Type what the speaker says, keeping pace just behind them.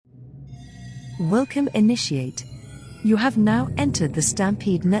Welcome, Initiate. You have now entered the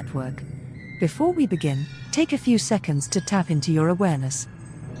Stampede Network. Before we begin, take a few seconds to tap into your awareness.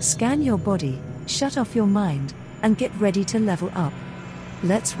 Scan your body, shut off your mind, and get ready to level up.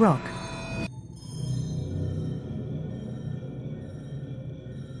 Let's rock.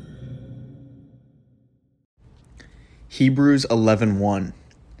 Hebrews 11:1.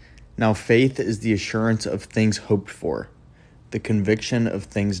 Now faith is the assurance of things hoped for, the conviction of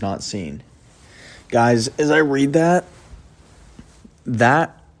things not seen. Guys, as I read that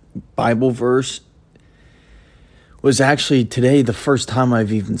Bible verse was actually today the first time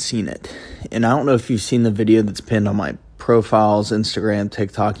I've even seen it. And I don't know if you've seen the video that's pinned on my profiles, Instagram,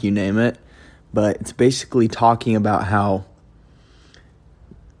 TikTok, you name it. But it's basically talking about how,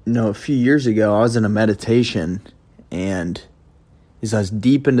 a few years ago I was in a meditation, and as I was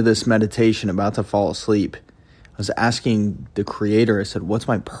deep into this meditation, about to fall asleep, I was asking the Creator, I said, what's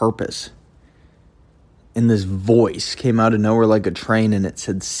my purpose? And this voice came out of nowhere like a train, and it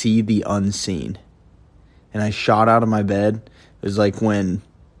said, see the unseen. And I shot out of my bed. It was like when,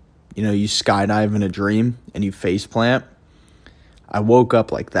 you skydive in a dream and you face plant. I woke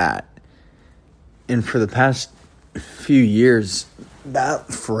up like that. And for the past few years, that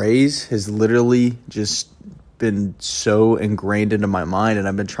phrase has literally just been so ingrained into my mind, and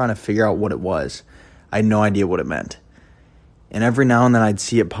I've been trying to figure out what it was. I had no idea what it meant. And every now and then I'd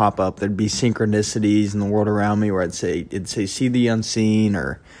see it pop up. There'd be synchronicities in the world around me where it'd say, see the unseen,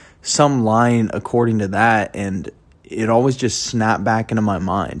 or some line according to that, and it always just snapped back into my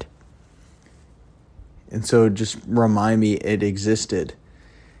mind. And so it just remind me it existed.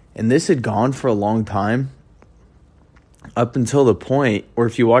 And this had gone for a long time, up until the point where,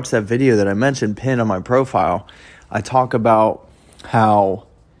 if you watch that video that I mentioned pinned on my profile, I talk about how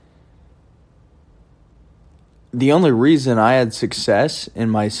the only reason I had success in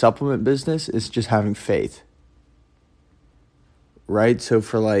my supplement business is just having faith. Right? So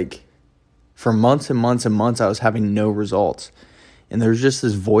for months and months and months, I was having no results. And there was just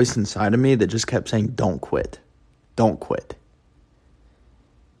this voice inside of me that just kept saying, don't quit. Don't quit.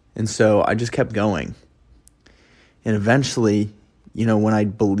 And so I just kept going. And eventually, when I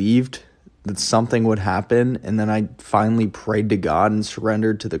believed that something would happen, and then I finally prayed to God and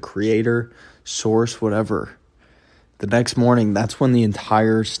surrendered to the Creator, Source, whatever, the next morning, that's when the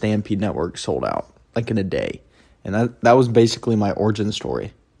entire Stampede Network sold out, like in a day. And that was basically my origin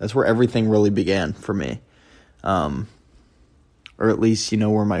story. That's where everything really began for me. Or at least,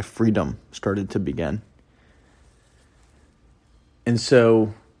 where my freedom started to begin. And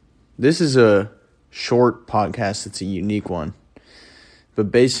so this is a short podcast. It's a unique one.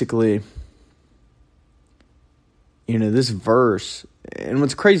 But basically, this verse, and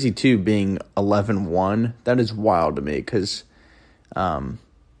what's crazy too, being 11:1, that is wild to me, because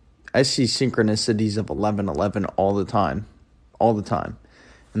I see synchronicities of 11:11 all the time.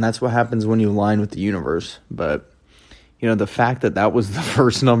 And that's what happens when you align with the universe. But, the fact that was the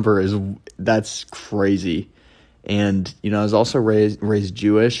first number that's crazy. And, I was also raised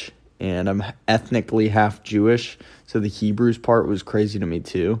Jewish, and I'm ethnically half Jewish. So the Hebrews part was crazy to me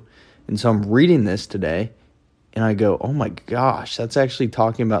too. And so I'm reading this today, and I go, oh my gosh, that's actually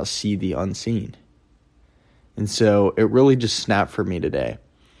talking about see the unseen. And so it really just snapped for me today.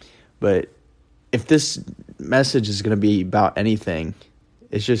 But if this message is going to be about anything,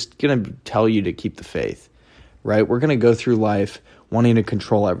 it's just going to tell you to keep the faith, right? We're going to go through life wanting to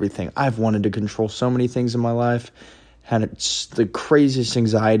control everything. I've wanted to control so many things in my life, had the craziest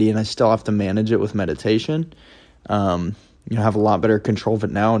anxiety, and I still have to manage it with meditation. Have a lot better control of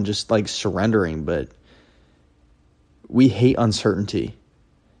it now, and just surrendering. But we hate uncertainty.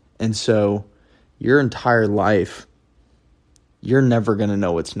 And so your entire life, you're never going to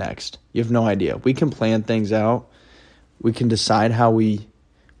know what's next. You have no idea. We can plan things out. We can decide how we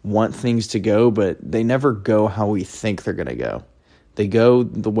want things to go, but they never go how we think they're going to go. They go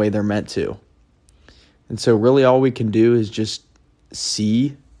the way they're meant to. And so really all we can do is just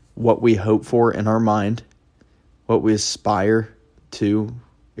see what we hope for in our mind, what we aspire to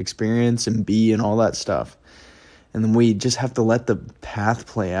experience and be, and all that stuff. And then we just have to let the path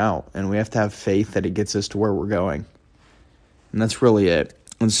play out, and we have to have faith that it gets us to where we're going. And that's really it.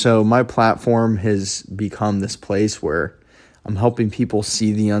 And so my platform has become this place where I'm helping people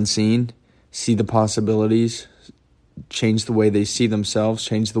see the unseen, see the possibilities, change the way they see themselves,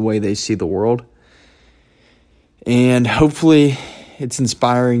 change the way they see the world. And hopefully it's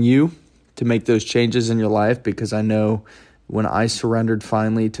inspiring you to make those changes in your life, because I know when I surrendered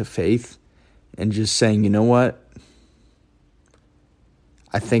finally to faith and just saying, you know what,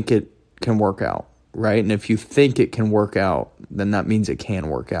 I think it can work out, right? And if you think it can work out, then that means it can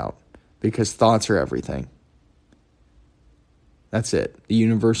work out. because thoughts are everything. That's it. The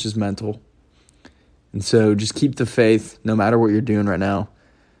universe is mental. And so just keep the faith no matter what you're doing right now.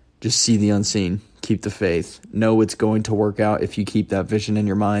 Just see the unseen. Keep the faith. Know it's going to work out if you keep that vision in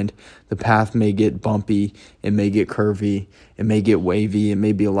your mind. The path may get bumpy. It may get curvy. It may get wavy. It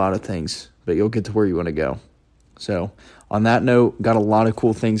may be a lot of things, but you'll get to where you want to go. So on that note, got a lot of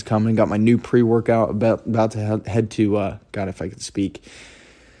cool things coming. Got my new pre-workout about to head to, God, if I could speak.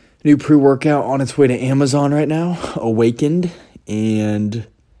 New pre-workout on its way to Amazon right now. Awakened. And,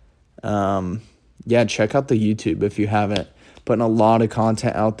 check out the YouTube if you haven't. Putting a lot of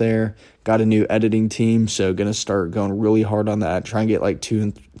content out there. Got a new editing team, so going to start going really hard on that. Try and get like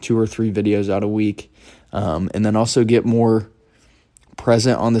two or three videos out a week. And then also get more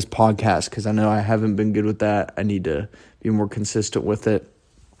present on this podcast because I know I haven't been good with that. I need to be more consistent with it.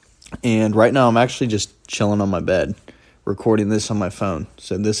 And right now I'm actually just chilling on my bed, recording this on my phone.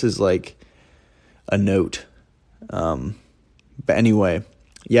 So this is like a note. But anyway,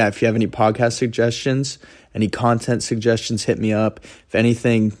 if you have any podcast suggestions, any content suggestions, hit me up. If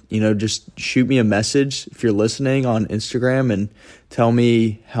anything, just shoot me a message if you're listening on Instagram and tell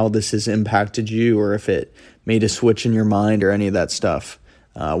me how this has impacted you or if it made a switch in your mind or any of that stuff.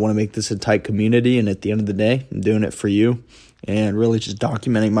 I want to make this a tight community, and at the end of the day, I'm doing it for you and really just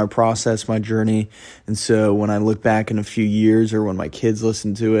documenting my process, my journey. And so when I look back in a few years or when my kids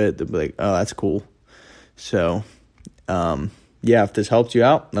listen to it, they'll be like, oh, that's cool. So, if this helped you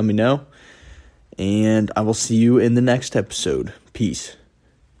out, let me know. And I will see you in the next episode. Peace.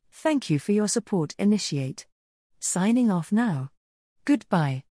 Thank you for your support, Initiate. Signing off now. Goodbye.